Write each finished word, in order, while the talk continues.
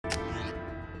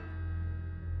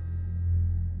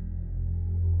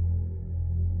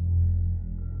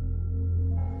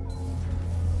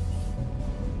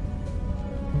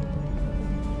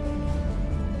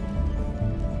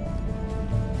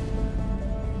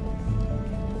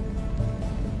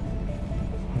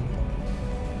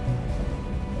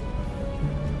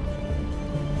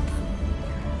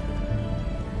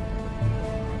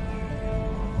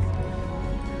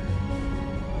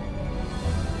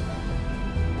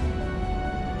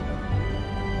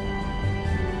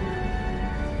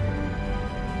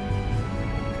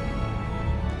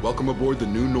Welcome aboard the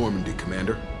new Normandy,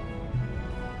 Commander.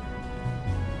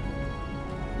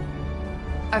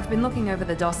 I've been looking over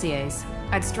the dossiers.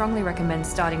 I'd strongly recommend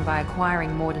starting by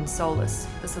acquiring Morden Solus,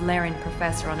 the Solarian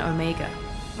professor on Omega.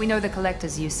 We know the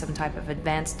Collectors use some type of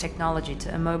advanced technology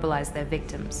to immobilize their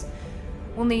victims.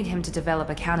 We'll need him to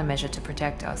develop a countermeasure to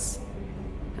protect us.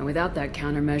 And without that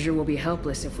countermeasure, we'll be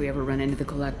helpless if we ever run into the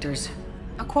Collectors.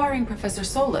 Acquiring Professor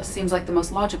Solus seems like the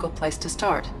most logical place to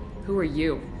start. Who are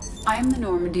you? I am the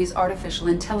Normandy's artificial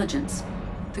intelligence.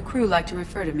 The crew like to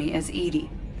refer to me as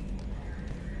Edie.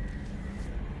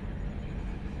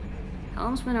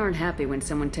 Helmsmen aren't happy when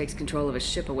someone takes control of a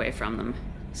ship away from them.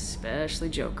 Especially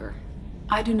Joker.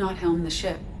 I do not helm the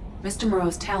ship. Mr.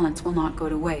 Moreau's talents will not go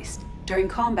to waste. During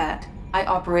combat, I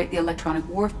operate the electronic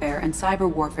warfare and cyber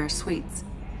warfare suites.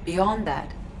 Beyond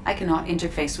that, I cannot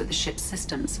interface with the ship's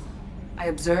systems. I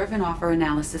observe and offer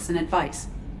analysis and advice.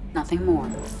 Nothing more.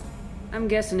 I'm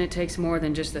guessing it takes more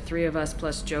than just the three of us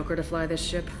plus Joker to fly this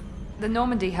ship. The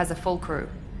Normandy has a full crew.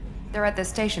 They're at their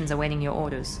stations awaiting your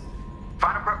orders.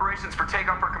 Final preparations for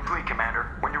takeoff are complete,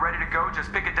 Commander. When you're ready to go,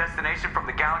 just pick a destination from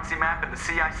the galaxy map and the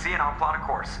CIC and I'll plot a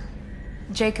course.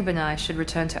 Jacob and I should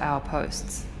return to our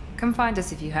posts. Come find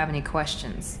us if you have any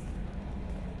questions.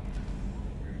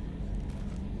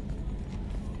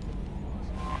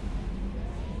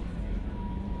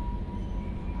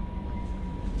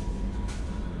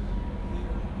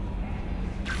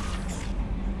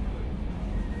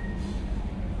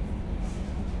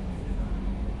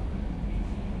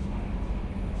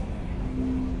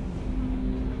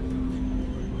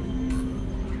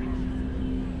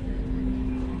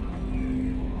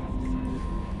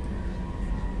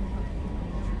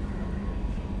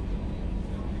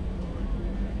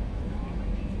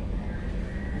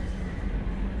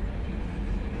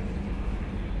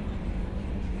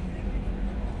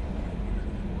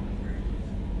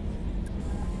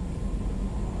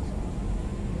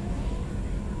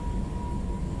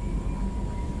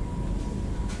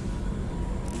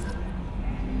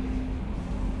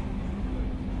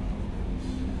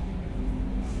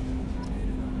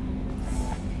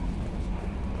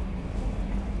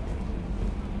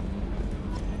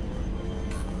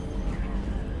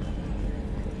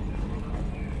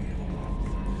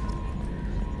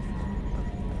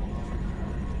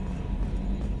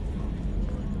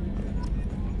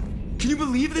 Can you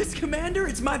believe this, Commander?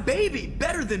 It's my baby!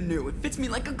 Better than new. It fits me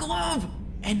like a glove!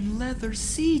 And leather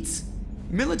seats!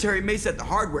 Military may set the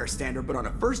hardware standard, but on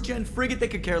a first-gen frigate, they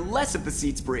could care less if the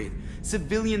seats breathe.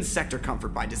 Civilian sector comfort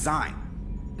by design.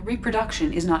 The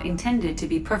reproduction is not intended to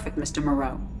be perfect, Mr.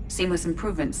 Moreau. Seamless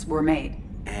improvements were made.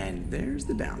 And there's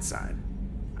the downside.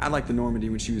 I liked the Normandy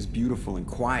when she was beautiful and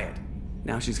quiet.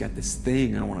 Now she's got this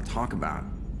thing I don't want to talk about.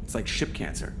 It's like ship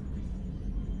cancer.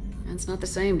 That's not the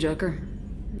same, Joker.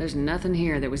 There's nothing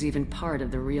here that was even part of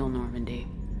the real Normandy.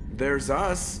 There's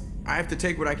us. I have to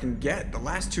take what I can get. The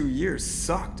last 2 years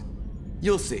sucked.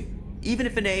 You'll see. Even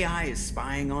if an AI is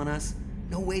spying on us,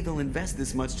 no way they'll invest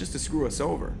this much just to screw us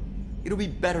over. It'll be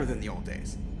better than the old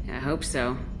days. I hope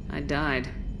so. I died.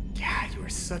 Yeah, you were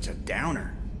such a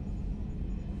downer.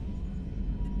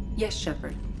 Yes,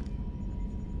 Shepard.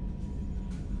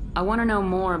 I want to know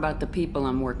more about the people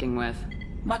I'm working with.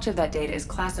 Much of that data is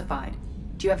classified.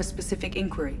 Do you have a specific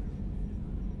inquiry?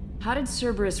 How did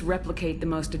Cerberus replicate the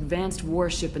most advanced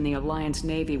warship in the Alliance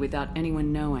Navy without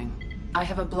anyone knowing? I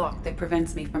have a block that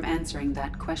prevents me from answering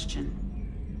that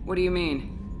question. What do you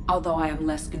mean? Although I am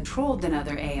less controlled than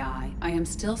other AI, I am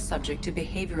still subject to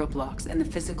behavioral blocks and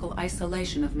the physical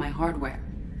isolation of my hardware.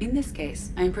 In this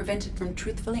case, I am prevented from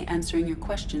truthfully answering your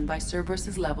question by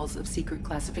Cerberus's levels of secret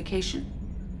classification.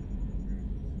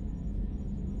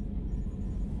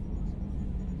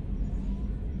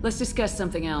 Let's discuss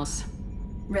something else.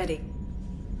 Ready.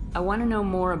 I want to know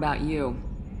more about you.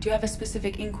 Do you have a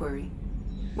specific inquiry?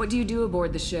 What do you do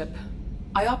aboard the ship?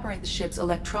 I operate the ship's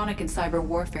electronic and cyber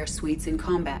warfare suites in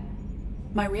combat.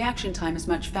 My reaction time is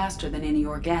much faster than any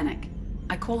organic.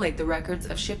 I collate the records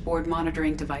of shipboard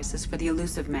monitoring devices for the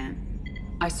elusive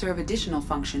man. I serve additional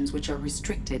functions which are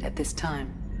restricted at this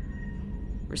time.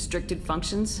 Restricted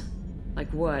functions?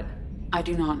 Like what? I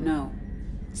do not know.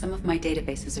 Some of my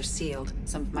databases are sealed,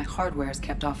 some of my hardware is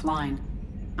kept offline.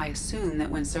 I assume that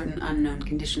when certain unknown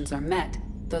conditions are met,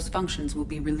 those functions will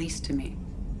be released to me.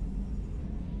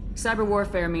 Cyber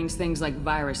warfare means things like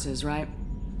viruses, right?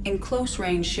 In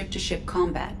close-range ship-to-ship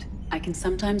combat, I can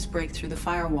sometimes break through the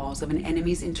firewalls of an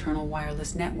enemy's internal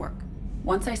wireless network.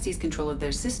 Once I seize control of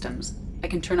their systems, I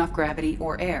can turn off gravity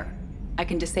or air. I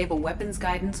can disable weapons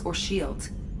guidance or shields,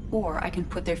 or I can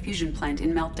put their fusion plant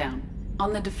in meltdown.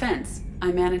 On the defense,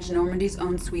 I manage Normandy's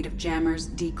own suite of jammers,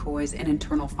 decoys, and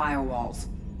internal firewalls.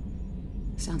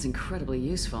 Sounds incredibly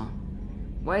useful.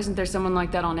 Why isn't there someone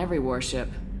like that on every warship?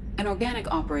 An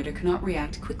organic operator cannot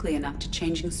react quickly enough to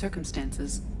changing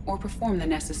circumstances, or perform the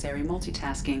necessary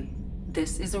multitasking.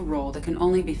 This is a role that can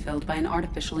only be filled by an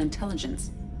artificial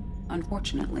intelligence.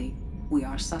 Unfortunately, we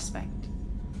are suspect.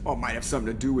 Well, it might have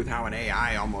something to do with how an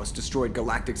AI almost destroyed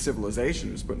galactic civilization,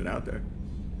 just putting it out there.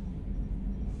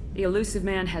 The elusive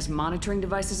man has monitoring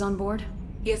devices on board?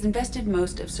 He has invested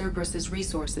most of Cerberus's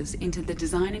resources into the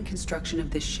design and construction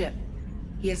of this ship.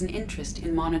 He has an interest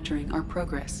in monitoring our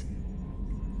progress.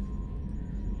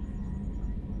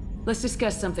 Let's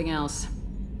discuss something else.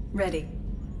 Ready.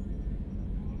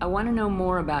 I want to know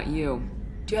more about you.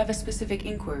 Do you have a specific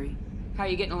inquiry? How are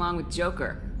you getting along with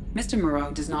Joker? Mr.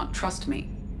 Moreau does not trust me.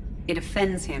 It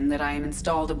offends him that I am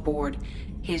installed aboard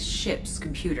his ship's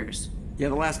computers. Yeah,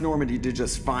 the last Normandy did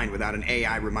just fine without an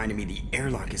AI reminding me the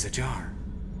airlock is ajar.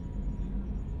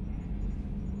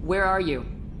 Where are you?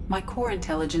 My core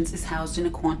intelligence is housed in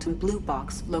a quantum blue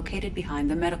box located behind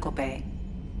the medical bay.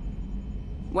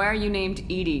 Why are you named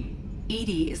Edie?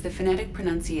 EDI is the phonetic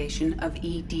pronunciation of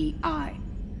EDI.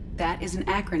 That is an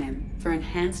acronym for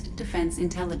Enhanced Defense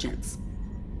Intelligence.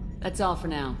 That's all for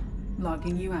now.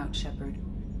 Logging you out, Shepard.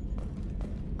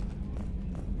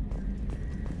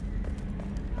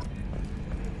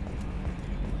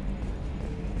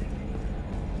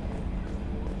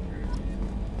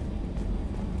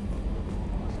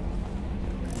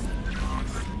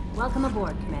 Welcome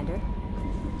aboard, Commander.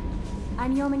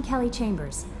 I'm Yeoman Kelly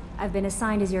Chambers. I've been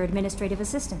assigned as your administrative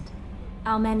assistant.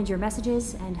 I'll manage your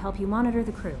messages and help you monitor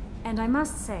the crew. And I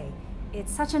must say,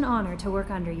 it's such an honor to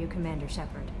work under you, Commander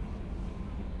Shepard.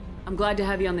 I'm glad to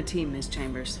have you on the team, Ms.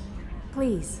 Chambers.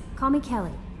 Please, call me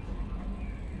Kelly.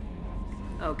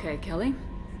 Okay, Kelly.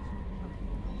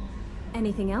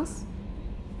 Anything else?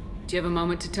 Do you have a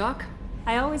moment to talk?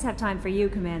 I always have time for you,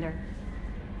 Commander.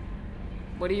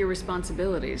 What are your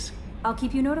responsibilities? I'll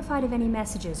keep you notified of any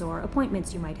messages or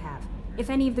appointments you might have. If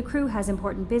any of the crew has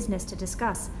important business to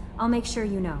discuss, I'll make sure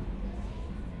you know.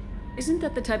 Isn't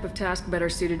that the type of task better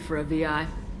suited for a VI?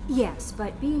 Yes,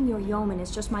 but being your yeoman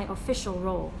is just my official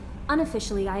role.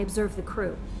 Unofficially, I observe the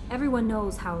crew. Everyone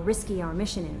knows how risky our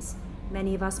mission is.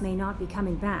 Many of us may not be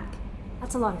coming back.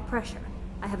 That's a lot of pressure.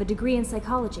 I have a degree in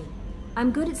psychology.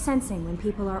 I'm good at sensing when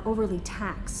people are overly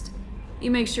taxed. You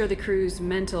make sure the crew's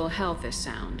mental health is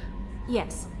sound.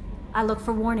 Yes. I look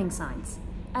for warning signs.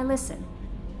 I listen.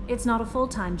 It's not a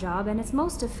full-time job, and it's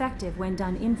most effective when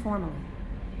done informally.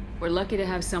 We're lucky to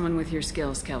have someone with your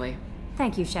skills, Kelly.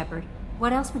 Thank you, Shepard.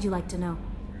 What else would you like to know?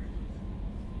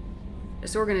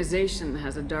 This organization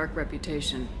has a dark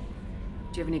reputation.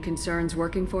 Do you have any concerns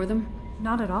working for them?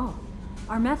 Not at all.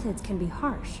 Our methods can be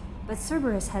harsh, but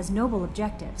Cerberus has noble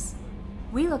objectives.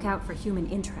 We look out for human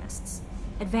interests.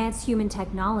 Advance human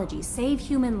technology, save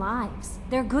human lives.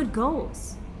 They're good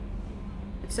goals.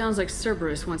 It sounds like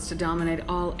Cerberus wants to dominate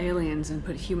all aliens and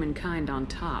put humankind on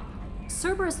top.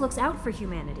 Cerberus looks out for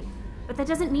humanity, but that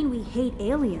doesn't mean we hate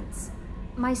aliens.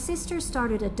 My sister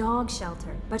started a dog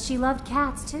shelter, but she loved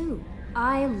cats too.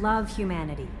 I love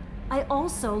humanity. I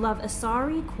also love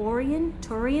Asari, Quarian,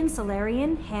 Turian,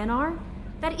 Solarian, Hanar.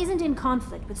 That isn't in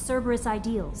conflict with Cerberus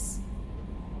ideals.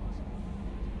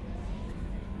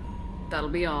 That'll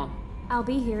be all. I'll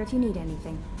be here if you need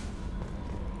anything.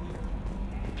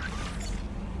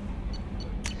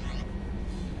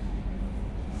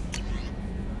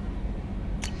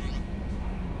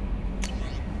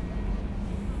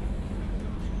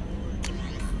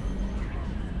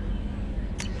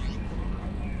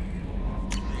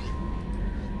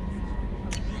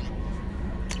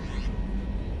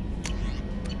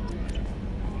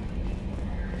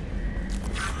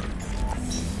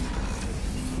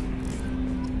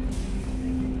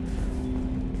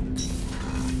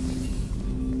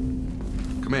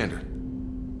 Commander,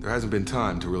 there hasn't been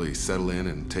time to really settle in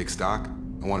and take stock.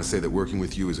 I want to say that working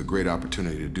with you is a great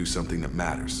opportunity to do something that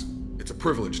matters. It's a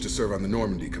privilege to serve on the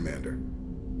Normandy, Commander.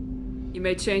 You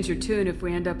may change your tune if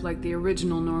we end up like the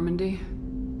original Normandy.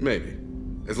 Maybe.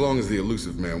 As long as the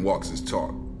elusive man walks his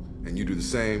talk, and you do the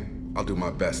same, I'll do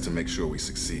my best to make sure we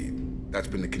succeed. That's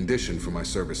been the condition for my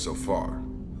service so far.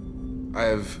 I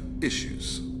have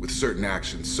issues with certain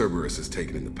actions Cerberus has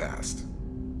taken in the past.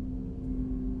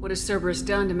 What has Cerberus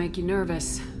done to make you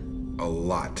nervous? A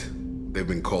lot. They've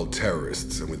been called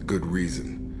terrorists, and with good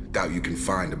reason. Doubt you can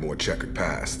find a more checkered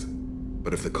past.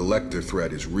 But if the Collector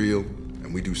threat is real,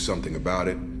 and we do something about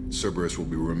it, Cerberus will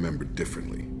be remembered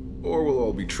differently. Or we'll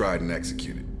all be tried and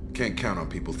executed. Can't count on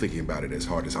people thinking about it as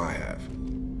hard as I have.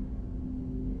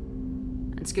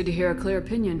 It's good to hear a clear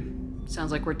opinion.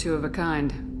 Sounds like we're two of a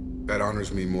kind. That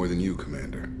honors me more than you,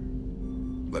 Commander.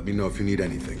 Let me know if you need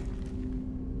anything.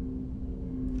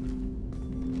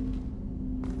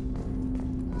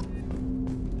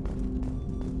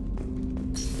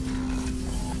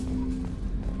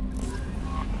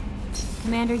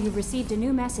 Commander, you've received a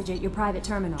new message at your private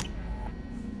terminal.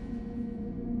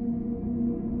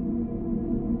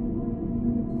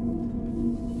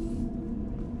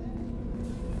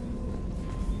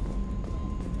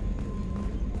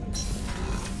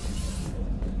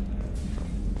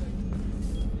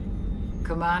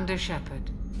 Commander Shepard,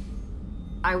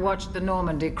 I watched the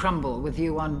Normandy crumble with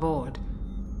you on board.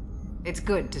 It's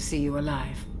good to see you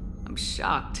alive. I'm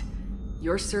shocked.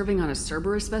 You're serving on a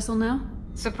Cerberus vessel now?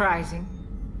 Surprising,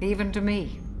 even to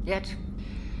me. Yet,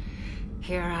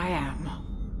 here I am.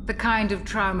 The kind of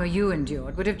trauma you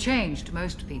endured would have changed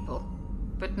most people.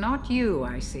 But not you,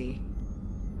 I see.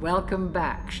 Welcome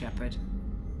back, Shepard.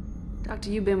 Doctor,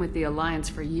 you've been with the Alliance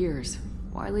for years.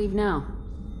 Why leave now?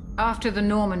 After the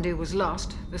Normandy was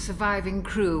lost, the surviving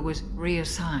crew was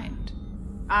reassigned.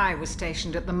 I was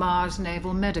stationed at the Mars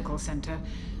Naval Medical Center,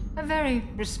 a very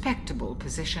respectable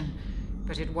position,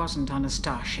 but it wasn't on a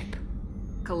starship.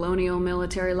 Colonial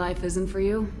military life isn't for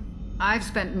you? I've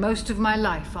spent most of my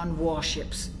life on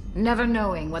warships, never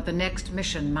knowing what the next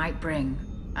mission might bring.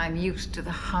 I'm used to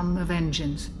the hum of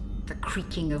engines, the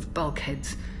creaking of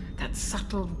bulkheads, that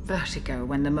subtle vertigo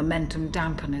when the momentum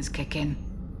dampeners kick in.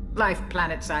 Life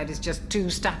planetside is just too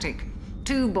static,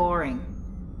 too boring.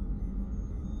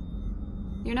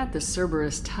 You're not the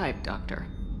Cerberus type, Doctor.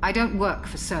 I don't work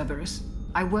for Cerberus.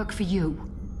 I work for you.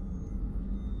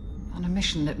 On a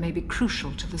mission that may be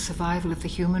crucial to the survival of the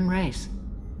human race.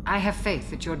 I have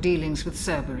faith that your dealings with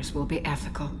Cerberus will be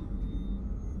ethical.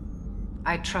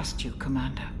 I trust you,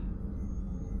 Commander.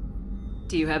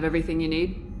 Do you have everything you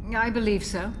need? I believe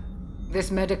so.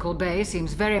 This medical bay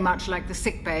seems very much like the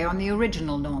sick bay on the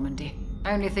original Normandy.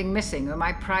 Only thing missing are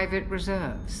my private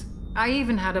reserves. I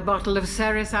even had a bottle of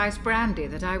Ceres Ice brandy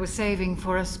that I was saving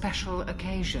for a special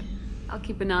occasion. I'll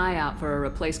keep an eye out for a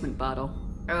replacement bottle.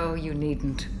 Oh, you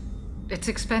needn't. It's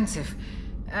expensive,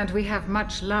 and we have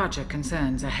much larger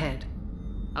concerns ahead.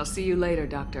 I'll see you later,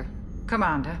 Doctor.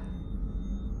 Commander.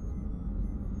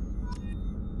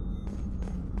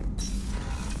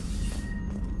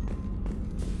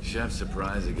 Chef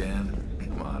surprise again?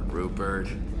 Come on, Rupert.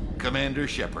 Commander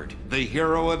Shepard, the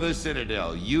hero of the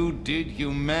Citadel. You did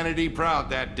humanity proud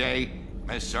that day.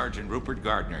 Mess Sergeant Rupert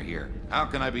Gardner here. How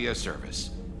can I be of service?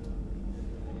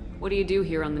 What do you do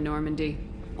here on the Normandy?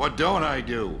 What don't I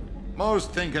do?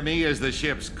 Most think of me as the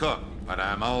ship's cook, but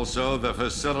I'm also the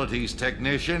facilities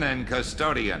technician and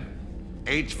custodian.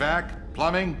 HVAC,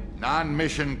 plumbing,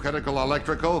 non-mission critical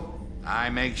electrical. I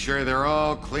make sure they're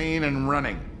all clean and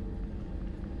running.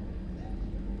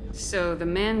 So the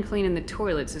man cleaning the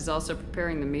toilets is also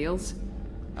preparing the meals?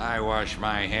 I wash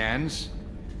my hands.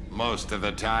 Most of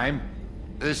the time.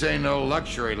 This ain't no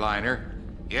luxury liner.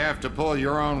 You have to pull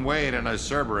your own weight in a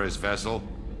Cerberus vessel,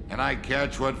 and I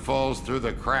catch what falls through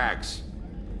the cracks.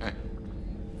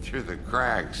 Through the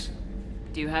cracks.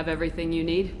 Do you have everything you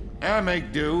need? I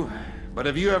make do. But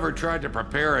have you ever tried to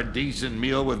prepare a decent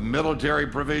meal with military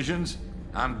provisions?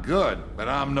 I'm good, but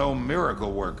I'm no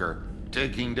miracle worker.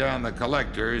 Taking down the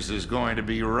collectors is going to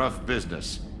be rough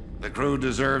business. The crew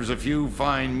deserves a few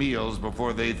fine meals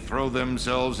before they throw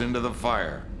themselves into the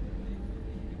fire.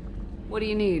 What do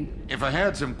you need? If I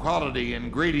had some quality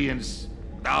ingredients...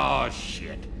 Oh,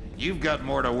 shit. You've got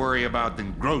more to worry about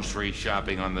than grocery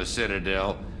shopping on the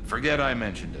Citadel. Forget I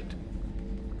mentioned it.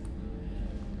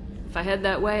 If I head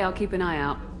that way, I'll keep an eye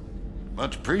out.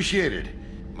 Much appreciated.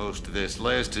 Most of this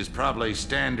list is probably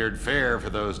standard fare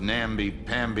for those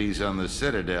namby-pambies on the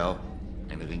Citadel.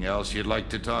 Anything else you'd like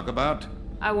to talk about?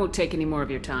 I won't take any more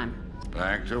of your time.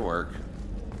 Back to work.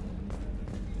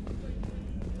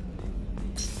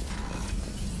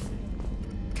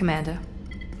 Commander,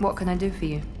 what can I do for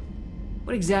you?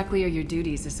 What exactly are your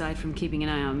duties aside from keeping an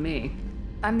eye on me?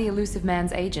 I'm the Elusive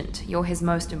Man's agent. You're his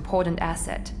most important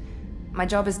asset. My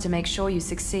job is to make sure you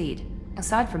succeed.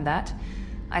 Aside from that,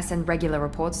 I send regular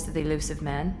reports to the Elusive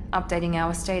Man, updating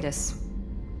our status.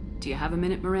 Do you have a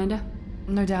minute, Miranda?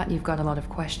 No doubt you've got a lot of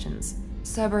questions.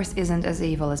 Cerberus isn't as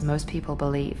evil as most people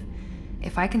believe.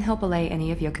 If I can help allay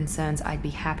any of your concerns, I'd be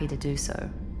happy to do so.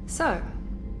 So,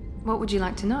 what would you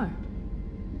like to know?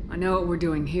 I know what we're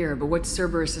doing here, but what's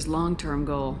Cerberus's long-term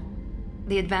goal?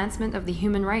 The advancement of the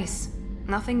human race.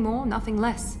 Nothing more, nothing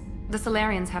less. The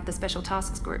Solarians have the Special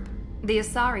Tasks Group. The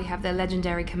Asari have their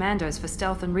legendary commandos for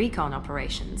stealth and recon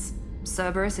operations.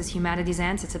 Cerberus is humanity's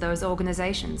answer to those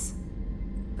organizations.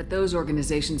 But those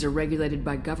organizations are regulated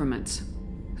by governments.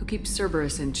 Who keeps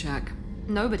Cerberus in check?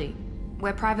 Nobody.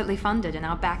 We're privately funded and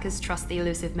our backers trust the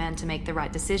Elusive Man to make the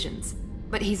right decisions.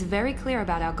 But he's very clear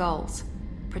about our goals.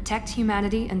 Protect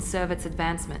humanity and serve its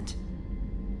advancement.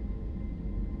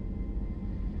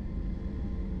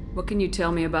 What can you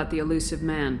tell me about the Elusive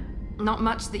Man? Not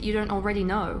much that you don't already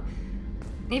know.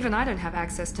 Even I don't have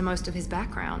access to most of his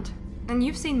background. And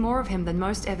you've seen more of him than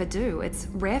most ever do. It's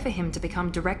rare for him to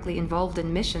become directly involved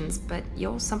in missions, but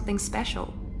you're something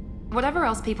special. Whatever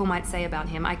else people might say about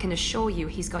him, I can assure you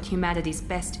he's got humanity's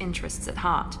best interests at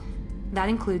heart. That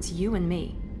includes you and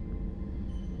me.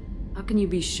 How can you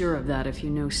be sure of that if you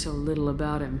know so little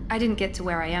about him? I didn't get to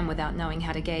where I am without knowing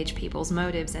how to gauge people's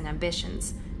motives and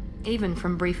ambitions, even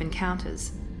from brief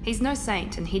encounters. He's no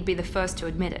saint, and he'd be the first to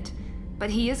admit it.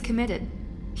 But he is committed.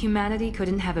 Humanity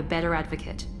couldn't have a better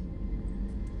advocate.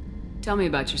 Tell me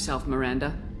about yourself,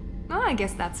 Miranda. Oh, I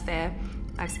guess that's fair.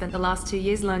 I've spent the last 2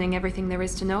 years learning everything there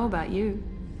is to know about you.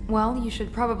 Well, you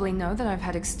should probably know that I've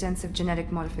had extensive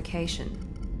genetic modification.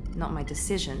 Not my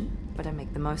decision, but I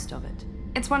make the most of it.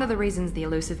 It's one of the reasons the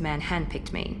elusive man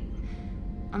handpicked me.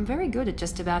 I'm very good at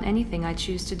just about anything I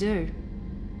choose to do.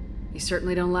 You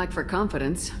certainly don't lack for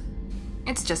confidence.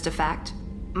 It's just a fact.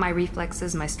 My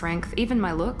reflexes, my strength, even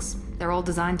my looks, they're all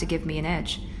designed to give me an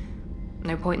edge.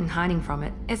 No point in hiding from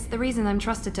it. It's the reason I'm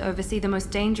trusted to oversee the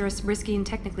most dangerous, risky, and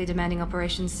technically demanding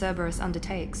operations Cerberus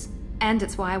undertakes. And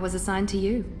it's why I was assigned to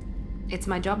you. It's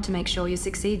my job to make sure you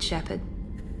succeed, Shepard.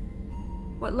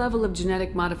 What level of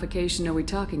genetic modification are we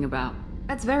talking about?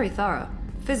 That's very thorough.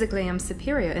 Physically, I'm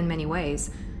superior in many ways.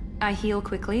 I heal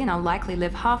quickly, and I'll likely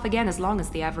live half again as long as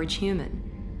the average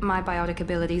human. My biotic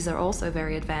abilities are also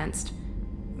very advanced.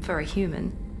 For a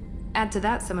human. Add to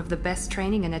that some of the best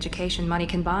training and education money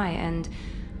can buy, and,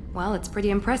 well, it's pretty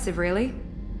impressive, really.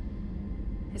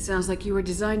 It sounds like you were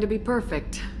designed to be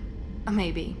perfect.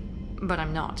 Maybe, but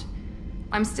I'm not.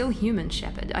 I'm still human,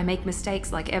 Shepard. I make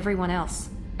mistakes like everyone else.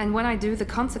 And when I do, the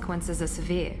consequences are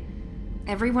severe.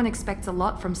 Everyone expects a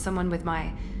lot from someone with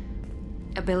my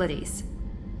abilities.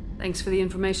 Thanks for the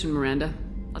information, Miranda.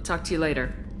 I'll talk to you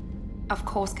later. Of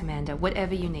course, Commander.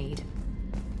 Whatever you need.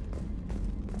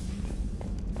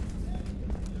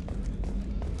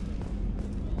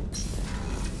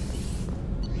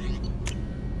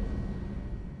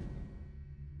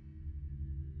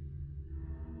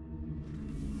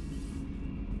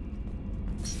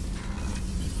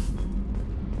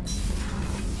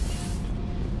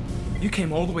 You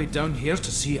came all the way down here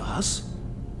to see us?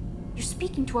 You're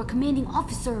speaking to our commanding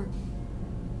officer.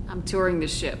 I'm touring the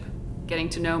ship, getting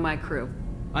to know my crew.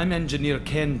 I'm Engineer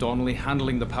Ken Donnelly,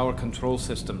 handling the power control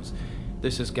systems.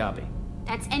 This is Gabby.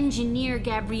 That's Engineer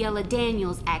Gabriella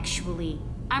Daniels, actually.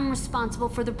 I'm responsible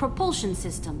for the propulsion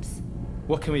systems.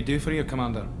 What can we do for you,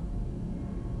 Commander?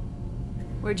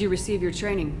 Where'd you receive your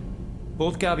training?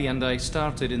 Both Gabby and I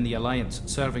started in the Alliance,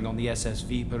 serving on the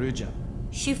SSV Perugia.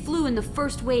 She flew in the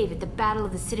first wave at the Battle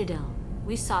of the Citadel.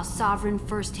 We saw Sovereign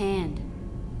firsthand.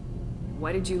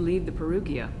 Why did you leave the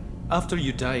Perugia? After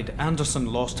you died, Anderson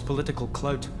lost political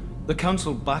clout. The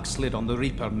Council backslid on the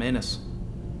Reaper menace.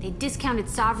 They discounted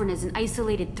Sovereign as an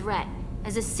isolated threat,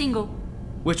 as a single...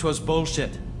 Which was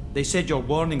bullshit. They said your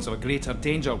warnings of a greater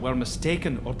danger were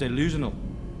mistaken or delusional.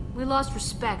 We lost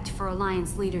respect for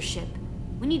Alliance leadership.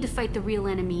 We need to fight the real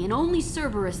enemy, and only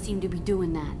Cerberus seemed to be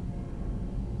doing that.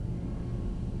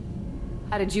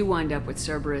 How did you wind up with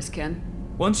Cerberus, Ken?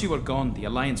 Once you were gone, the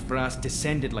Alliance brass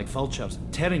descended like vultures,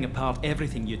 tearing apart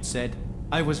everything you'd said.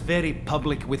 I was very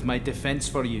public with my defense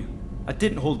for you. I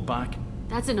didn't hold back.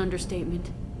 That's an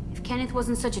understatement. If Kenneth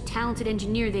wasn't such a talented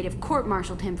engineer, they'd have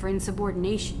court-martialed him for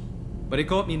insubordination. But it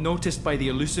got me noticed by the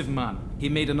elusive man. He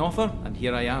made an offer, and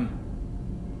here I am.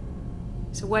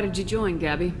 So why did you join,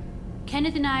 Gabby?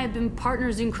 Kenneth and I have been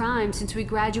partners in crime since we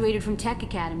graduated from Tech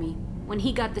Academy. When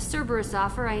he got the Cerberus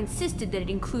offer, I insisted that it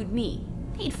include me.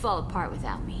 He'd fall apart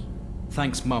without me.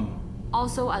 Thanks, Mum.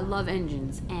 Also, I love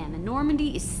engines, and the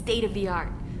Normandy is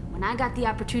state-of-the-art. When I got the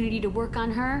opportunity to work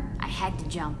on her, I had to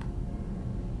jump.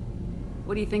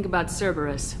 What do you think about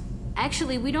Cerberus?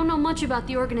 Actually, we don't know much about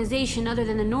the organization other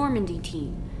than the Normandy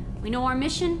team. We know our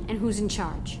mission and who's in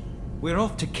charge. We're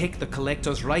off to kick the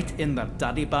Collectors right in their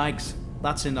daddy bags.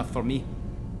 That's enough for me.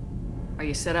 Are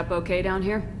you set up okay down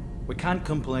here? We can't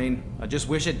complain. I just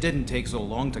wish it didn't take so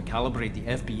long to calibrate the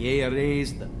FBA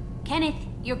arrays. Kenneth,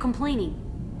 you're complaining.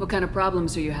 What kind of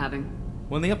problems are you having?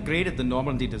 When they upgraded the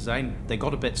Normandy design, they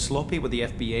got a bit sloppy with the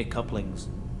FBA couplings.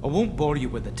 I won't bore you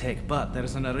with the tech, but there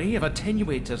is an array of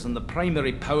attenuators in the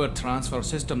primary power transfer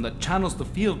system that channels the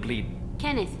field bleed.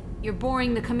 Kenneth, you're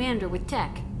boring the commander with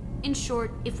tech. In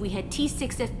short, if we had T6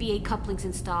 FBA couplings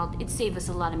installed, it'd save us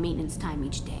a lot of maintenance time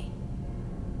each day.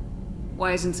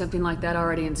 Why isn't something like that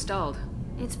already installed?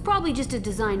 It's probably just a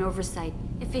design oversight.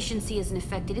 Efficiency isn't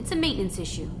affected. It's a maintenance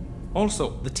issue.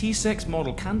 Also, the T6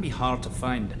 model can be hard to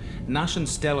find. Nash and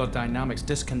Stellar Dynamics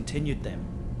discontinued them.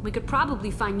 We could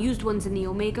probably find used ones in the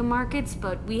Omega markets,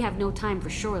 but we have no time for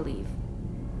shore leave.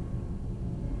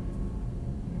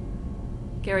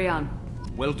 Carry on.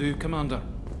 Will do, Commander.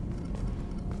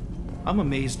 I'm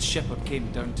amazed Shepard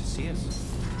came down to see us.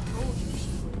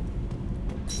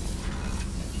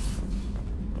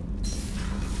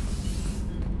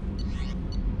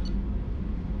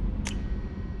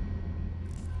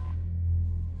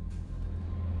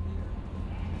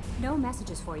 No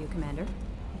messages for you, Commander.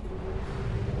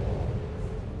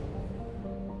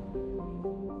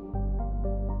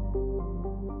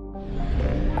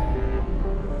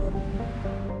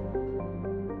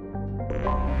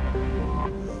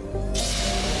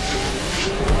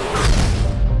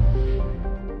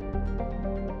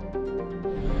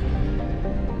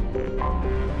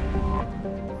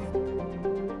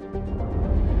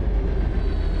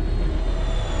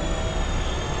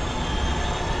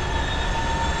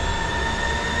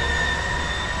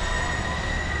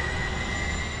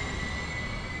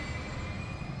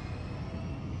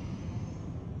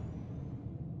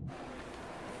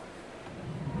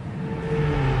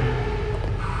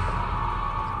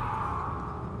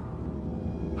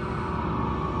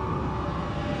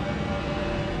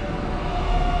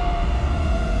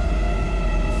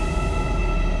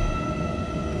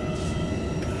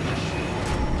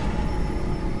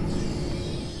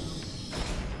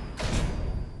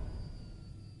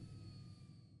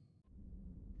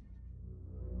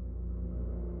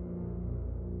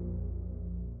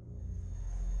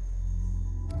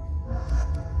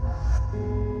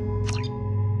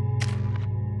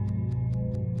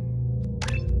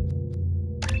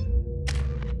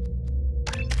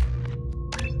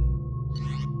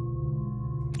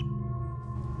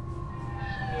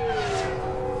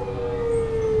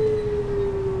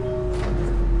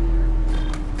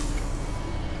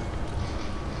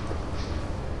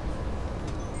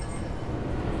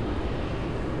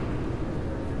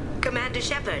 Commander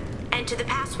Shepard, enter the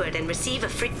password and receive a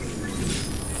free...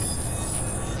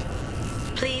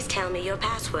 Please tell me your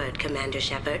password, Commander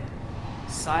Shepard.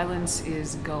 Silence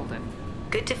is golden.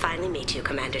 Good to finally meet you,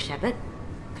 Commander Shepard.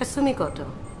 Kasumi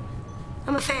Goto.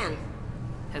 I'm a fan.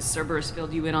 Has Cerberus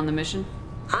filled you in on the mission?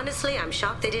 Honestly, I'm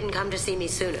shocked they didn't come to see me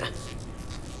sooner.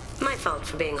 My fault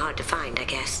for being hard to find, I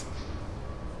guess.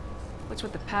 What's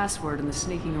with the password and the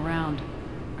sneaking around?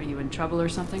 Are you in trouble or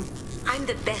something? I'm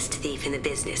the best thief in the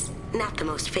business, not the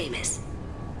most famous.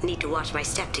 Need to watch my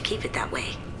step to keep it that way.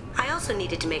 I also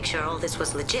needed to make sure all this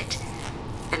was legit.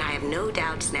 And I have no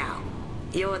doubts now.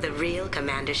 You're the real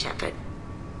Commander Shepard.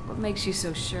 What makes you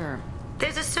so sure?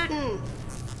 There's a certain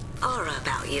aura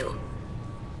about you.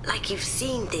 Like you've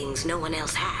seen things no one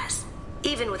else has.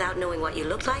 Even without knowing what you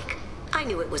looked like, I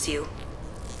knew it was you.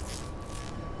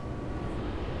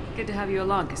 Good to have you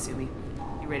along, Kasumi.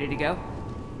 You ready to go?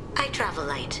 I travel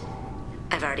light.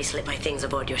 I've already slipped my things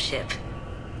aboard your ship.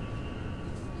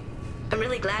 I'm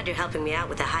really glad you're helping me out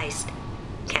with the heist.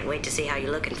 Can't wait to see how you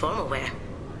look in formal wear.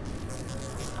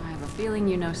 I have a feeling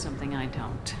you know something I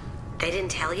don't. They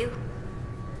didn't tell you?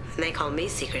 They call me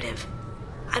secretive.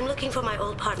 I'm looking for my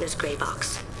old partner's gray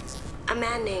box. A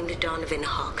man named Donovan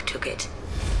Hawk took it,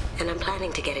 and I'm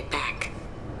planning to get it back.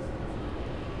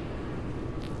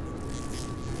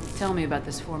 Tell me about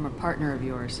this former partner of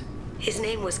yours. His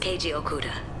name was Keiji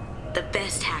Okuda, the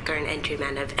best hacker and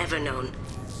entryman I've ever known.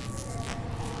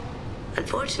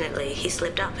 Unfortunately, he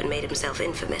slipped up and made himself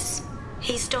infamous.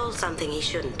 He stole something he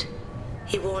shouldn't.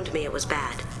 He warned me it was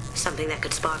bad, something that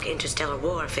could spark interstellar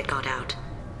war if it got out.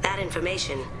 That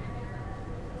information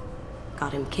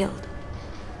got him killed.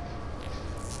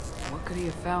 What could he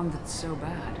have found that's so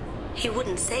bad? He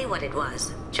wouldn't say what it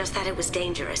was, just that it was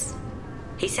dangerous.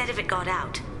 He said if it got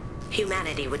out,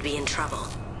 humanity would be in trouble.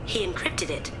 He encrypted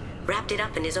it, wrapped it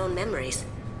up in his own memories.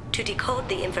 To decode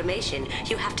the information,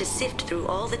 you have to sift through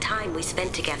all the time we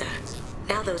spent together.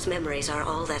 Now those memories are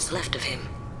all that's left of him.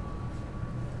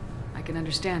 I can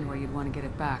understand why you'd want to get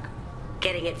it back.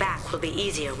 Getting it back will be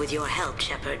easier with your help,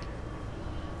 Shepard.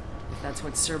 If that's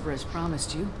what Cerberus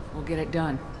promised you, we'll get it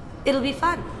done. It'll be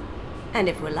fun. And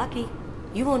if we're lucky,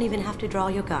 you won't even have to draw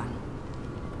your gun.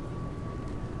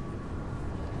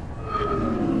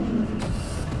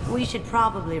 We should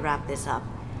probably wrap this up.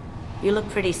 You look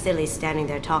pretty silly standing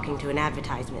there talking to an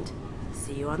advertisement.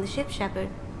 See you on the ship, Shepard.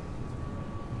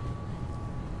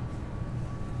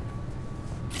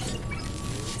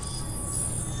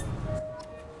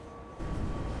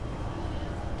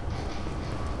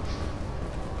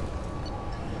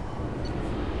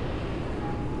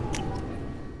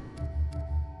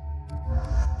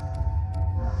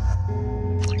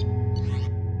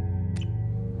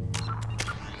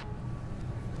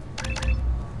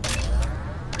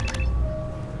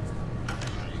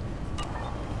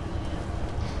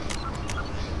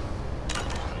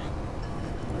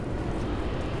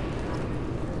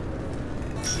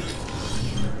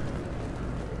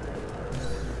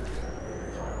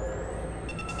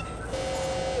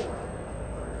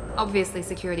 Obviously,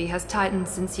 security has tightened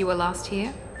since you were last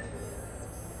here.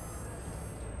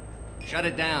 Shut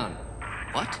it down.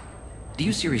 What? Do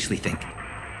you seriously think?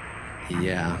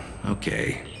 Yeah,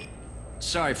 okay.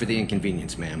 Sorry for the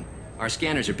inconvenience, ma'am. Our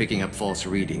scanners are picking up false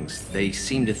readings. They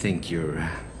seem to think you're...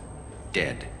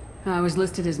 dead. I was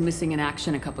listed as missing in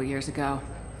action a couple years ago.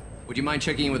 Would you mind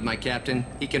checking in with my captain?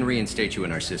 He can reinstate you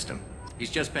in our system. He's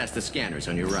just past the scanners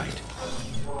on your right.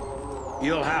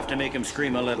 You'll have to make him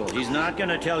scream a little. He's not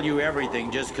gonna tell you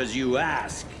everything just because you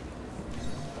ask.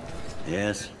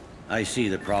 Yes, I see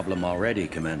the problem already,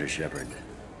 Commander Shepard.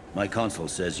 My console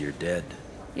says you're dead.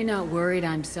 You're not worried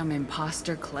I'm some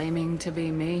imposter claiming to be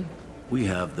me? We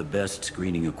have the best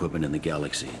screening equipment in the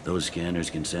galaxy. Those scanners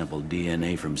can sample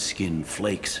DNA from skin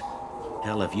flakes.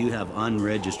 Hell, if you have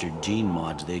unregistered gene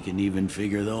mods, they can even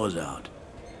figure those out.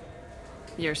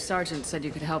 Your sergeant said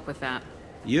you could help with that.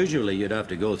 Usually you'd have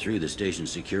to go through the station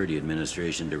security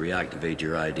administration to reactivate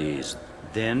your IDs.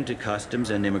 Then to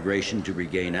customs and immigration to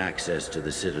regain access to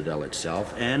the Citadel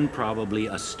itself, and probably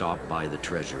a stop by the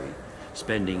Treasury.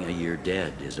 Spending a year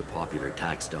dead is a popular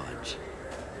tax dodge.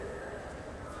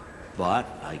 But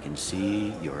I can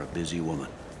see you're a busy woman.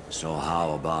 So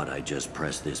how about I just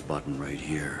press this button right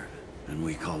here, and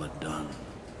we call it done?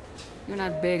 You're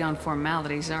not big on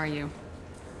formalities, are you?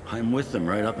 I'm with them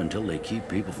right up until they keep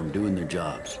people from doing their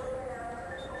jobs.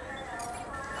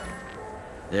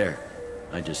 There.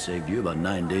 I just saved you about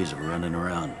 9 days of running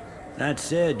around. That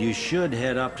said, you should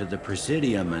head up to the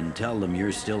Presidium and tell them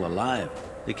you're still alive.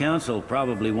 The Council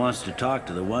probably wants to talk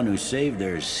to the one who saved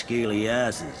their scaly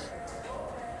asses.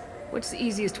 What's the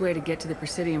easiest way to get to the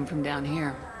Presidium from down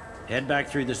here? Head back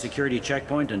through the security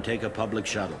checkpoint and take a public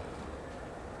shuttle.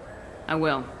 I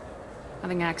will.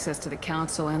 Having access to the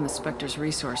Council and the Spectre's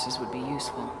resources would be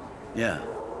useful. Yeah.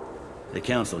 The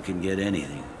Council can get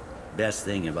anything. Best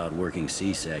thing about working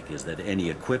CSEC is that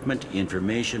any equipment,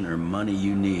 information, or money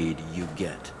you need, you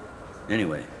get.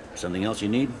 Anyway, something else you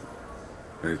need?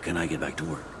 Or can I get back to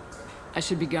work? I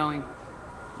should be going.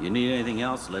 You need anything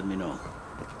else, let me know.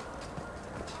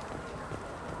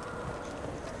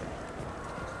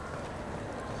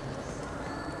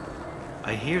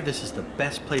 I hear this is the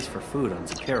best place for food on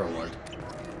Zakera Ward.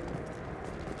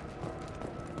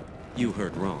 You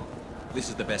heard wrong. This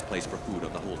is the best place for food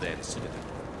on the whole data Citadel.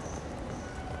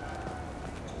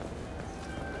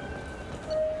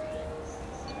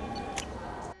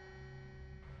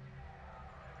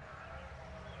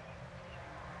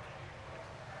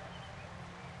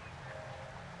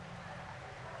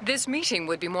 This meeting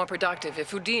would be more productive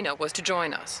if Udina was to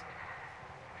join us.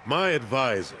 My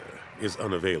advisor is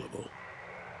unavailable.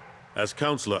 As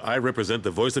counselor, I represent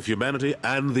the voice of humanity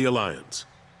and the Alliance.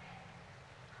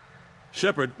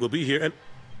 Shepard will be here and...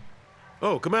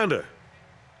 Oh, Commander.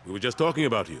 We were just talking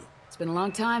about you. It's been a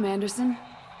long time, Anderson.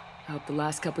 I hope the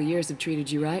last couple years have treated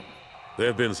you right. There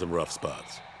have been some rough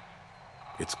spots.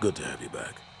 It's good to have you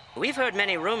back. We've heard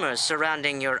many rumors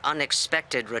surrounding your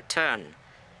unexpected return.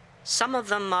 Some of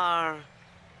them are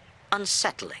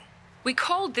unsettling. We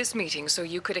called this meeting so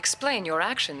you could explain your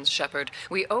actions, Shepard.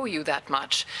 We owe you that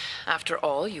much. After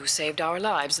all, you saved our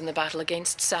lives in the battle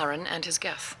against Saren and his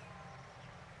Geth.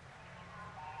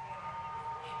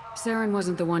 Saren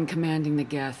wasn't the one commanding the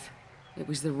Geth. It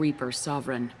was the Reaper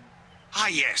Sovereign. Ah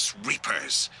yes,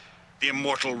 Reapers. The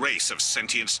immortal race of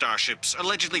sentient starships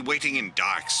allegedly waiting in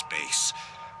dark space.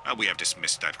 We have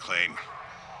dismissed that claim.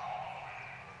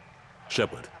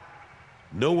 Shepard.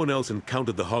 No one else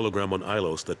encountered the hologram on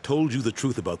Ilos that told you the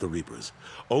truth about the Reapers.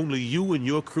 Only you and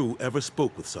your crew ever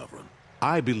spoke with Sovereign.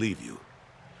 I believe you.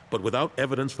 But without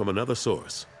evidence from another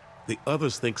source, the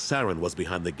others think Saren was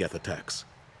behind the Geth attacks.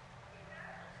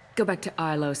 Go back to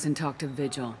Ilos and talk to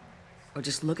Vigil. Or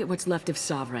just look at what's left of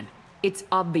Sovereign. It's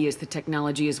obvious the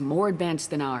technology is more advanced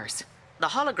than ours. The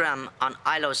hologram on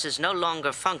Ilos is no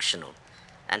longer functional,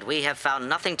 and we have found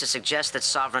nothing to suggest that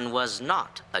Sovereign was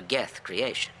not a Geth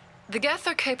creation. The Geth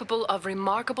are capable of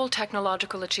remarkable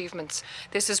technological achievements.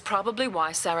 This is probably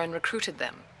why Saren recruited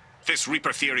them. This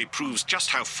Reaper theory proves just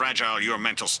how fragile your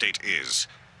mental state is.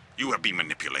 You have been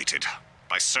manipulated.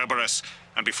 By Cerberus,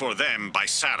 and before them, by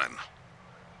Saren.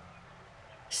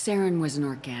 Saren was an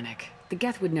organic. The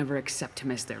Geth would never accept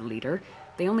him as their leader.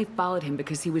 They only followed him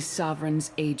because he was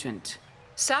Sovereign's agent.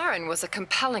 Saren was a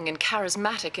compelling and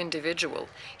charismatic individual.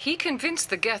 He convinced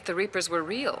the Geth the Reapers were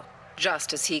real,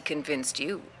 just as he convinced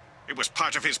you. It was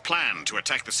part of his plan to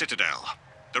attack the Citadel.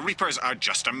 The Reapers are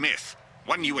just a myth,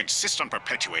 one you insist on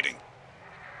perpetuating.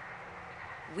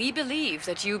 We believe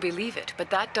that you believe it,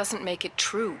 but that doesn't make it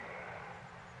true.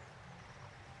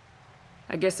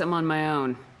 I guess I'm on my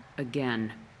own.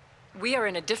 Again. We are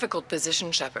in a difficult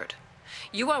position, Shepard.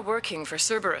 You are working for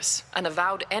Cerberus, an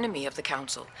avowed enemy of the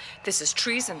Council. This is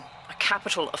treason, a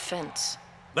capital offense.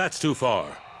 That's too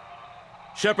far.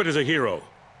 Shepard is a hero.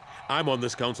 I'm on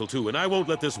this council too, and I won't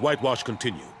let this whitewash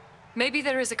continue. Maybe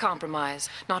there is a compromise.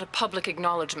 Not a public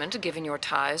acknowledgement given your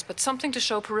ties, but something to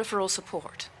show peripheral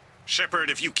support. Shepard,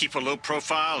 if you keep a low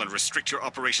profile and restrict your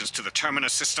operations to the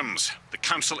Terminus systems, the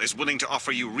Council is willing to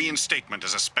offer you reinstatement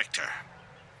as a Spectre.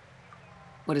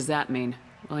 What does that mean?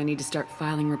 Will I need to start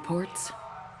filing reports?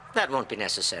 That won't be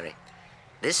necessary.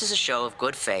 This is a show of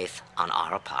good faith on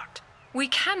our part. We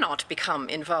cannot become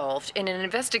involved in an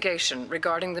investigation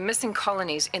regarding the missing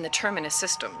colonies in the Terminus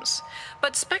systems,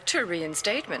 but Spectre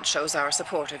reinstatement shows our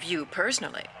support of you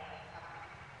personally.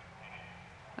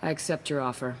 I accept your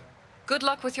offer. Good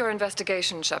luck with your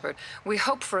investigation, Shepard. We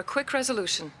hope for a quick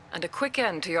resolution and a quick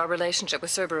end to your relationship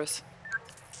with Cerberus.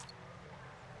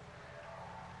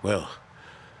 Well,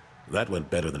 that went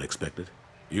better than expected.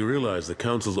 You realize the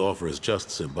Council's offer is just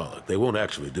symbolic. They won't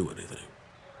actually do anything.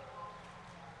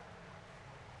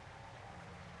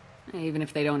 Even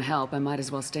if they don't help, I might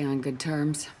as well stay on good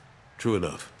terms. True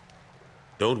enough.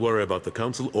 Don't worry about the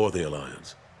Council or the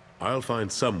Alliance. I'll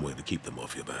find some way to keep them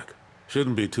off your back.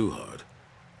 Shouldn't be too hard.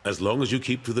 As long as you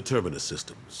keep to the Terminus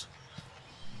systems.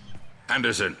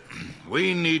 Anderson,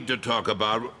 we need to talk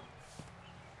about...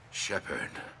 Shepard.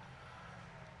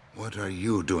 What are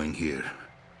you doing here?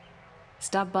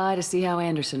 Stop by to see how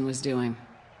Anderson was doing.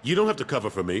 You don't have to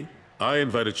cover for me. I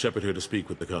invited Shepard here to speak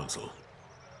with the Council.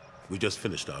 We just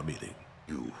finished our meeting.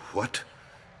 You what?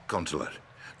 Consular,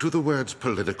 do the words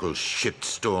political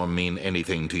shitstorm mean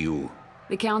anything to you?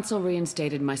 The Council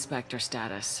reinstated my Spectre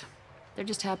status. They're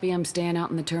just happy I'm staying out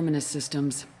in the Terminus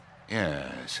systems.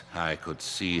 Yes, I could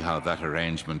see how that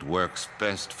arrangement works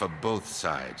best for both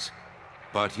sides.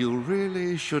 But you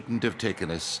really shouldn't have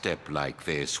taken a step like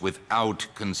this without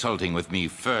consulting with me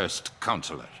first,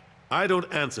 Consular. I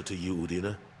don't answer to you,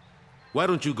 Udina. Why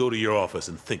don't you go to your office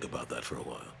and think about that for a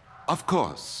while? Of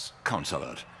course,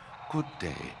 Consular. Good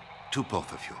day to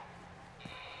both of you.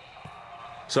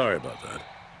 Sorry about that.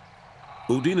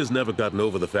 Udina's never gotten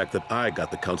over the fact that I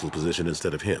got the Council position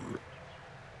instead of him.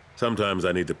 Sometimes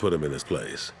I need to put him in his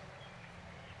place.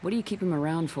 What do you keep him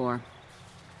around for?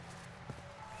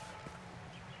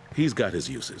 He's got his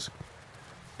uses.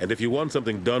 And if you want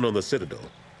something done on the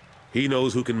Citadel, he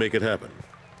knows who can make it happen.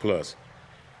 Plus,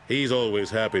 he's always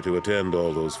happy to attend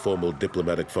all those formal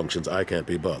diplomatic functions I can't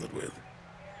be bothered with.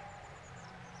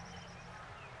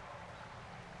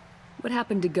 What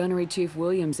happened to Gunnery Chief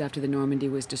Williams after the Normandy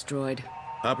was destroyed?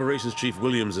 Operations Chief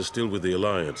Williams is still with the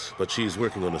Alliance, but she's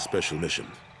working on a special mission.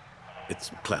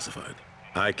 It's classified.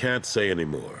 I can't say any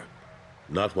more.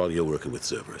 Not while you're working with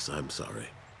Cerberus, I'm sorry.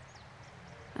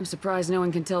 I'm surprised no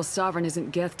one can tell Sovereign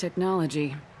isn't Geth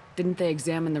technology. Didn't they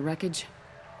examine the wreckage?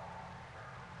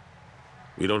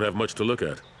 We don't have much to look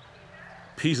at.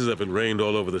 Pieces of it rained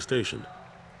all over the station.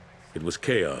 It was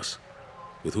chaos,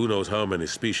 with who knows how many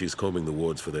species combing the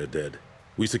wards for their dead.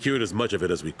 We secured as much of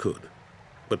it as we could.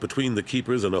 But between the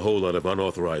Keepers and a whole lot of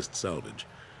unauthorized salvage,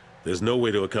 there's no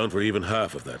way to account for even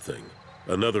half of that thing.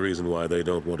 Another reason why they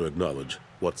don't want to acknowledge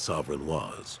what Sovereign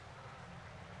was.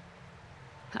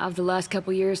 How've the last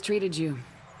couple years treated you?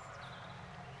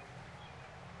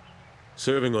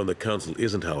 Serving on the Council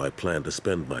isn't how I plan to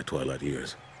spend my twilight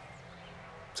years.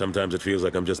 Sometimes it feels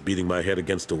like I'm just beating my head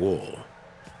against a wall.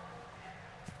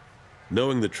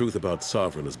 Knowing the truth about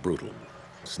Sovereign is brutal.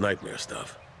 It's nightmare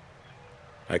stuff.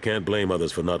 I can't blame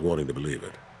others for not wanting to believe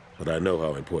it, but I know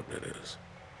how important it is.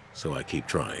 So I keep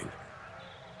trying.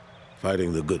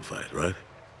 Fighting the good fight, right?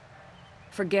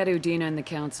 Forget Udina and the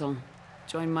Council.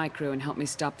 Join my crew and help me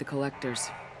stop the Collectors.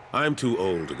 I'm too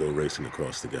old to go racing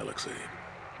across the galaxy.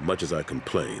 Much as I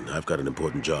complain, I've got an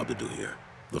important job to do here.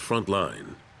 The front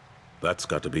line. That's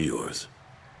got to be yours.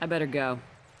 I better go.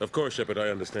 Of course, Shepard, I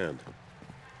understand.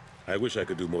 I wish I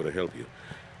could do more to help you.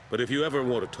 But if you ever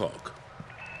want to talk,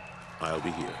 I'll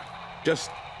be here.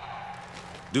 Just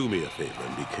do me a favor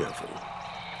and be careful.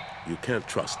 You can't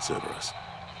trust Cerberus.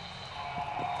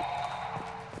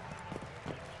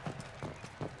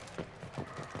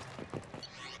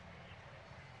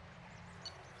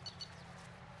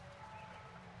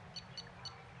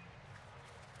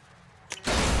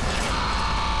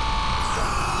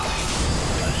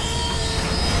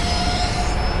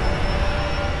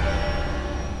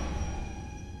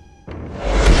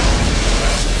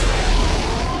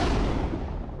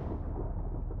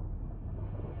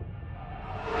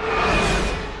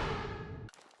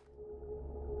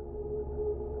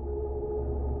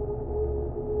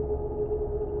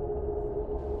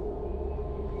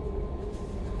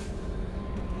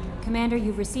 Commander,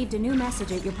 you've received a new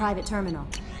message at your private terminal.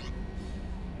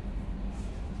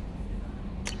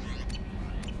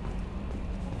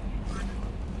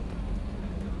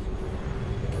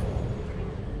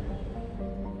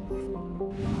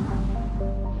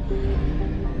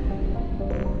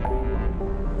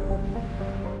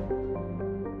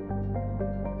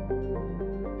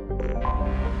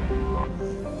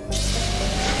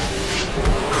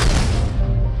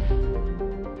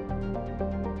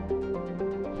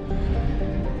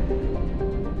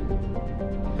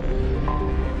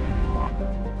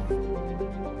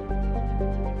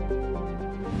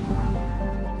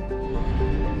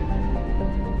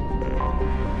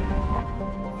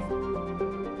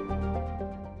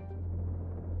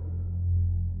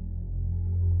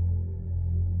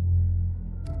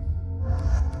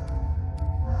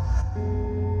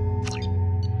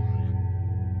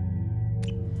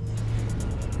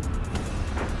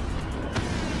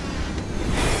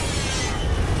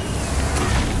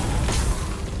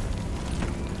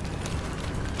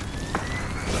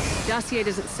 dossier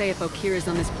doesn't say if Okir is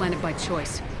on this planet by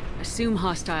choice. Assume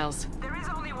hostiles. There is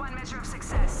only one measure of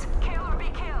success. Kill or be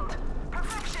killed.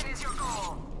 Perfection is your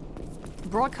goal.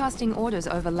 Broadcasting orders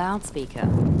over loudspeaker.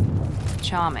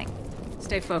 Charming.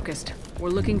 Stay focused. We're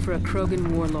looking for a Krogan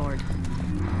warlord.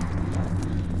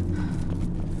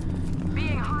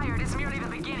 Being hired is merely the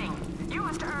beginning. You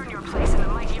must earn your place in the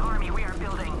mighty army we are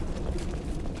building.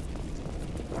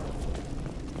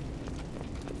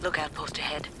 Look outpost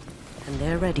ahead. And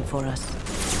they're ready for us.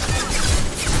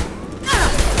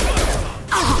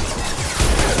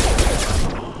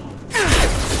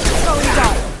 Going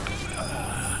down.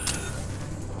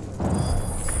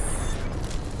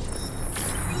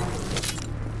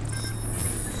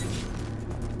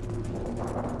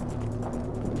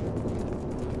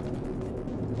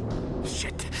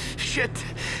 Shit!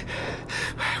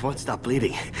 I won't stop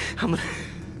bleeding. I'm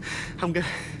gonna...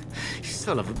 You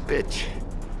son of a bitch.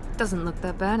 Doesn't look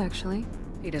that bad, actually.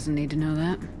 He doesn't need to know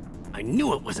that. I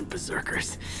knew it wasn't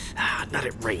Berserkers. Not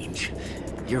at range.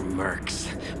 You're Mercs,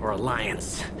 or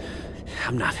Alliance.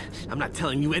 I'm not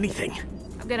telling you anything.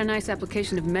 I've got a nice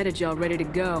application of Metagel ready to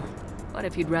go. But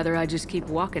if you'd rather I just keep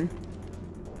walking.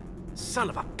 Son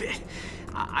of a bitch.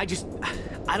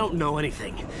 I don't know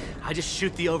anything. I just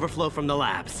shoot the overflow from the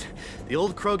labs. The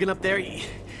old Krogan up there,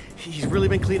 he's really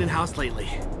been cleaning house lately.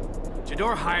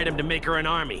 Jador hired him to make her an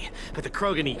army, but the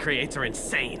Krogan he creates are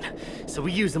insane. So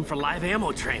we use them for live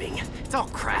ammo training. It's all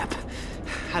crap.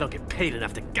 I don't get paid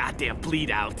enough to goddamn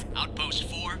bleed out. Outpost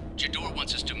 4, Jador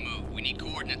wants us to move. We need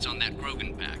coordinates on that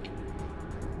Krogan pack.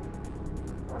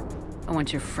 I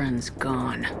want your friends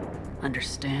gone.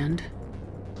 Understand?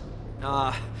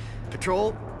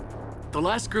 Patrol, the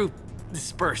last group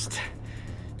dispersed.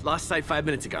 Lost sight 5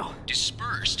 minutes ago.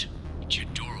 Dispersed?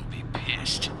 Jador will be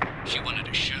pissed. She wanted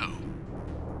a show.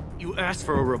 You asked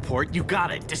for a report, you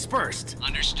got it. Dispersed.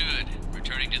 Understood.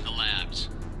 Returning to the labs.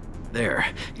 There,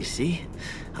 you see?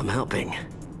 I'm helping.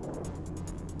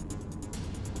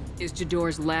 Is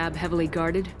Jador's lab heavily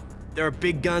guarded? There are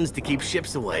big guns to keep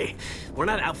ships away. We're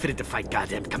not outfitted to fight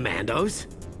goddamn commandos.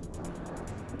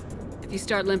 If you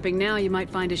start limping now, you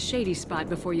might find a shady spot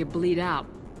before you bleed out.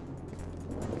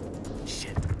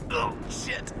 Shit. Oh,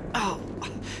 shit. Oh.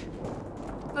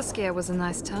 The scare was a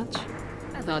nice touch.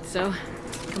 I thought so.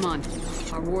 Come on.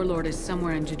 Our warlord is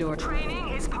somewhere in Jador. Training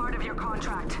is part of your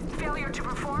contract. Failure to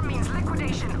perform means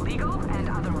liquidation, legal and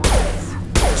otherwise.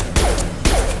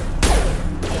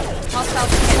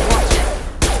 Hostiles can't watch it.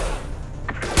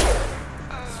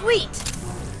 Sweet!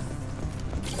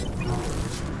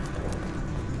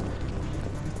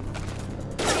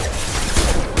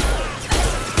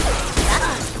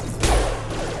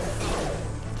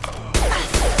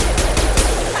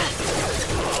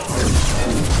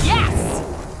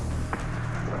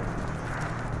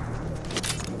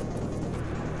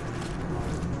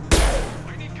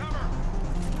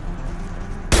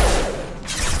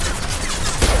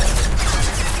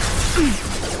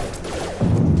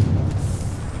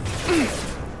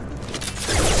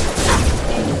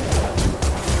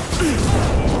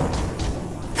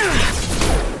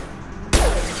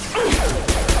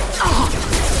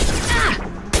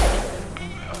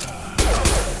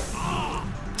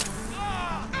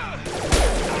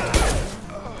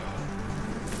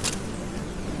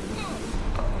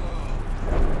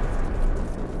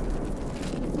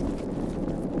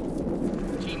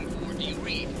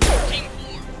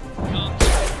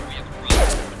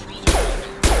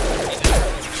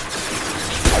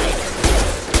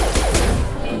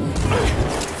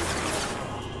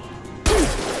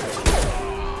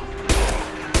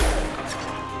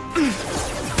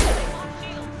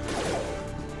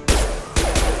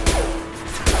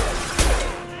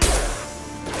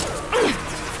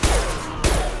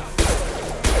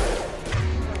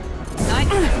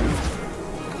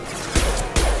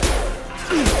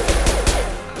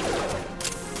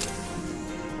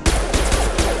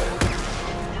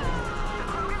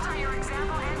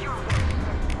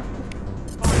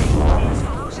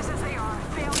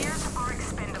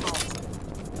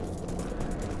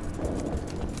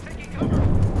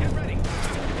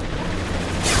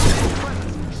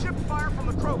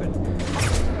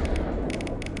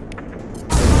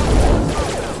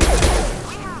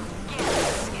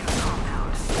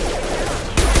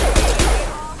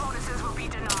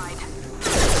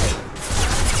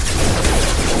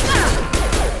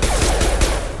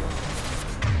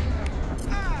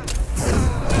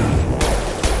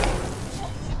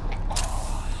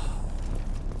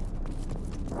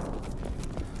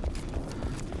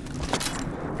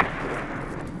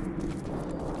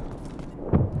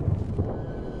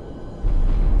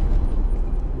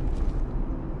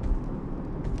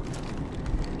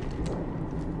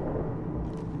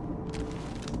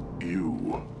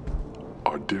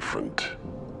 different.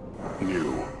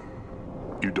 New.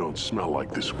 You don't smell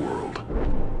like this world.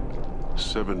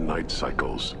 7 night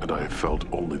cycles, and I have felt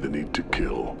only the need to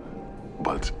kill.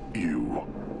 But you...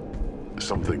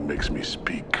 something makes me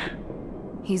speak.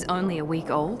 He's only a week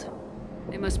old?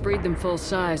 They must breed them full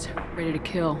size, ready to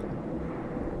kill.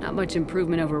 Not much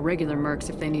improvement over regular mercs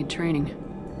if they need training.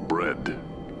 Bred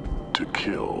to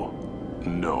kill.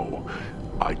 No.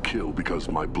 I kill because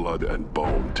my blood and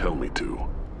bone tell me to.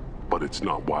 But it's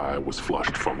not why I was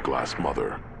flushed from Glass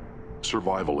Mother.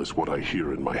 Survival is what I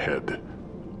hear in my head.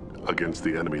 Against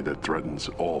the enemy that threatens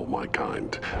all my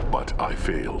kind. But I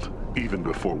failed, even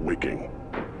before waking.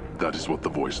 That is what the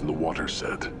voice in the water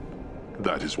said.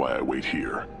 That is why I wait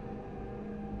here.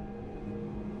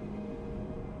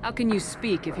 How can you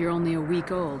speak if you're only a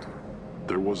week old?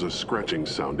 There was a scratching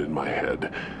sound in my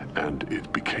head, and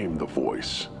it became the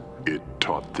voice. It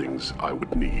taught things I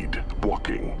would need.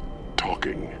 Walking,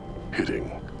 talking,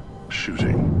 hitting,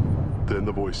 shooting. Then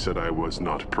the voice said I was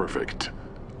not perfect,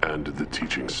 and the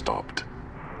teaching stopped.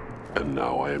 And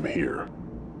now I am here.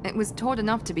 It was taught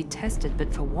enough to be tested,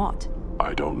 but for what?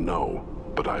 I don't know,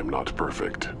 but I am not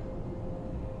perfect.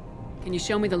 Can you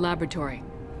show me the laboratory?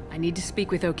 I need to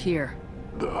speak with Okeer.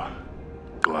 The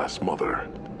Glass Mother.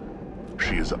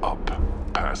 She is up,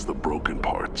 past the broken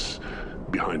parts,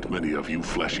 behind many of you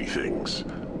fleshy things.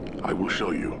 I will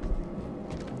show you.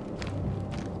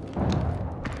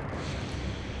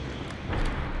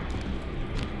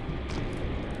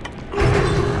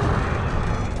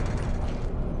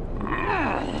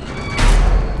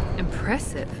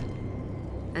 Impressive.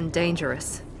 And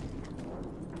dangerous.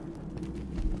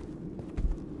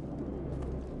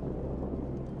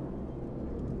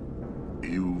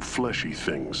 You fleshy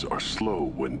things are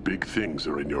slow when big things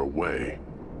are in your way.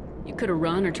 You could have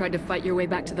run or tried to fight your way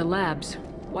back to the labs.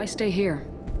 Why stay here?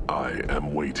 I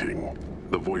am waiting.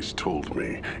 The voice told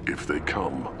me, if they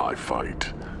come, I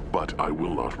fight. But I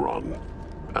will not run.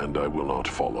 And I will not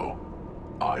follow.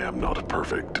 I am not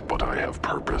perfect, but I have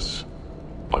purpose.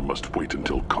 I must wait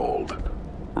until called.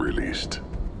 Released.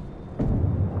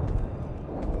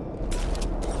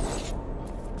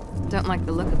 Don't like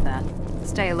the look of that.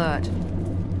 Stay alert.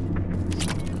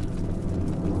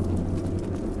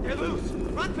 They're loose!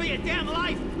 Run for your damn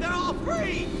life! They're all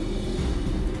free!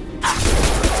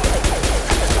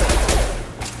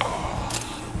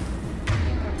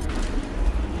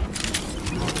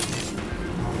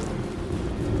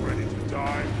 Ready to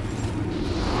die?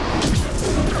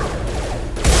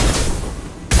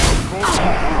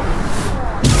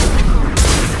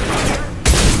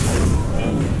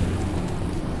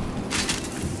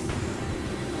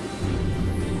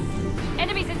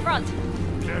 Enemies in front!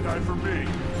 Can't die for me.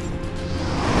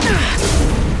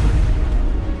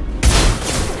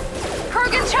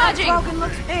 Kurgan charging! Logan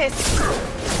looks pissed.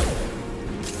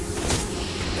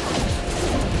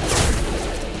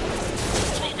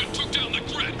 Krogan took down the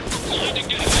grid. We're blind and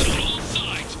getting hit on all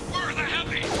sides. Where are the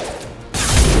heavies?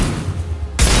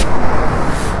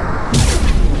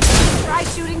 Try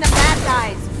shooting the bad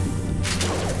guys.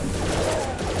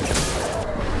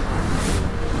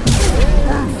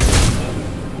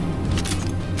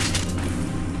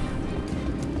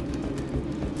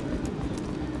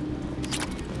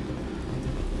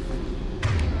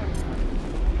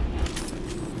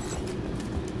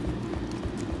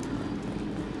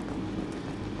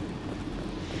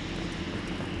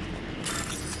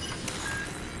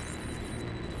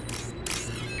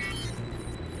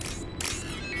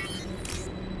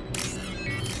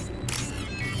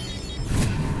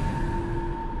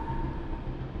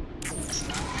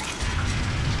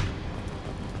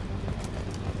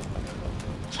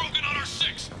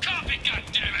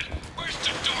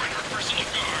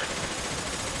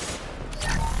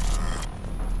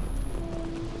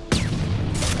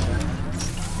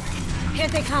 Here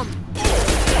they come.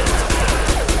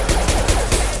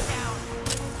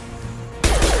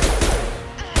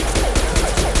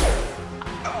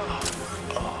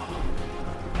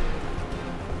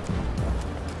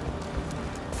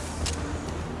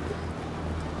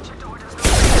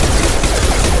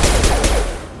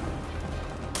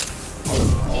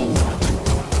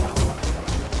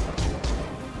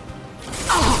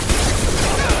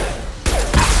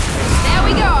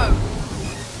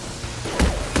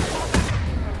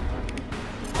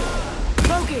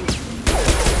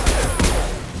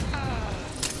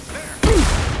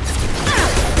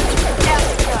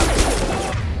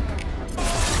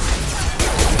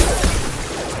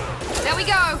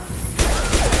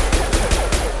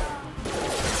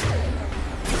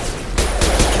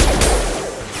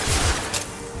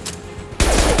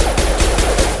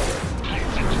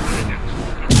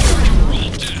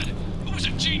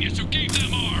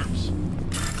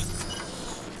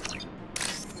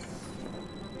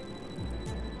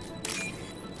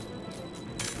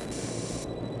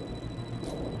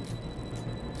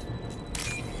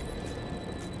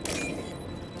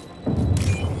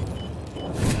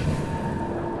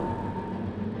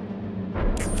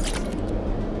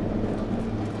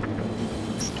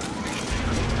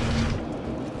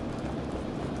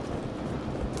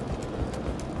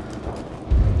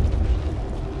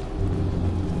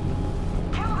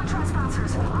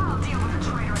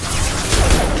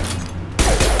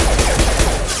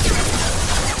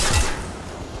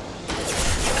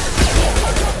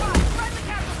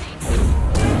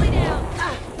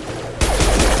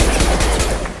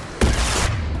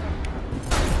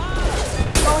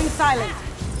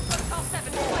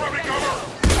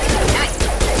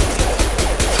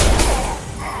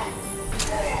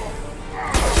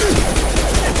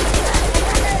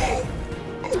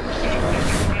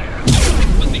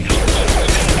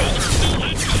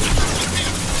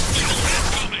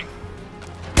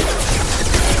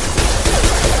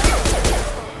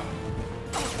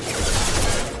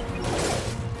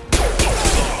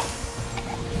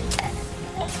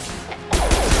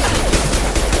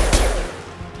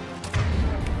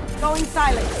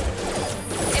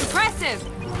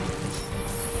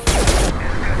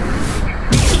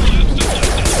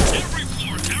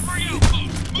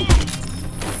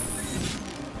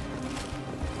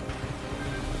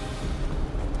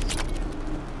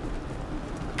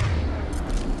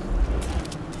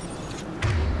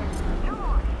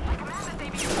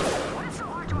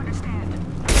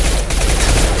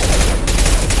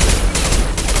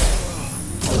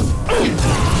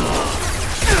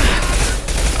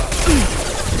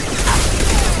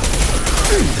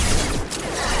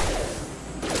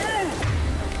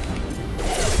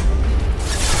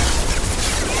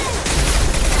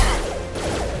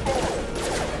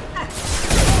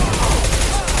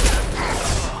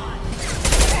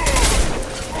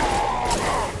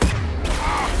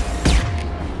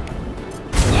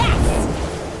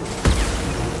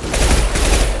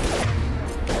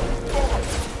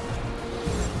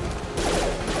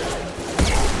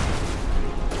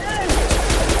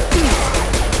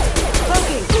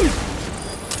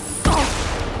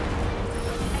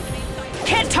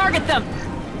 can't target them!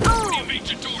 You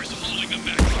major doors holding them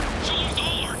back. She'll lose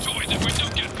all our toys if we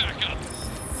don't get back up.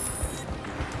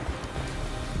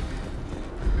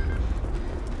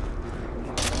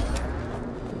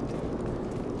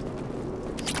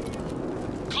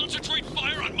 Concentrate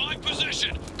fire on my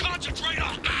position! Concentrate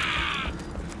on... Ah!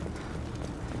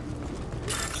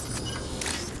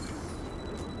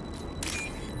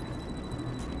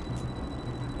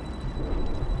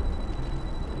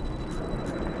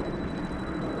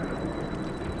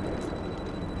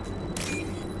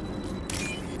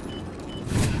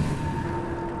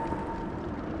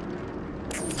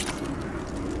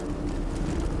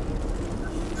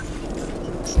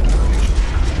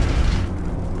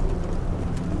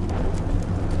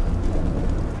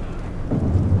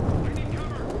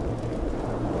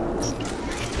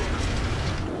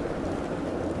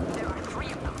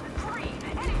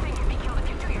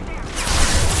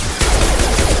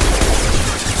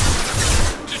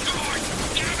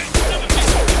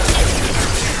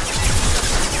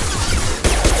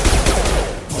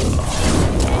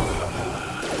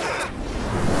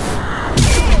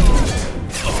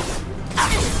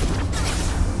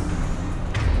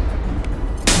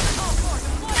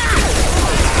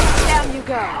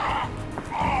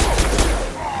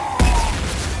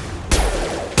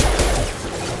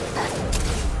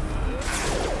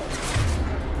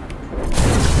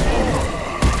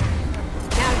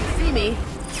 Now you see me,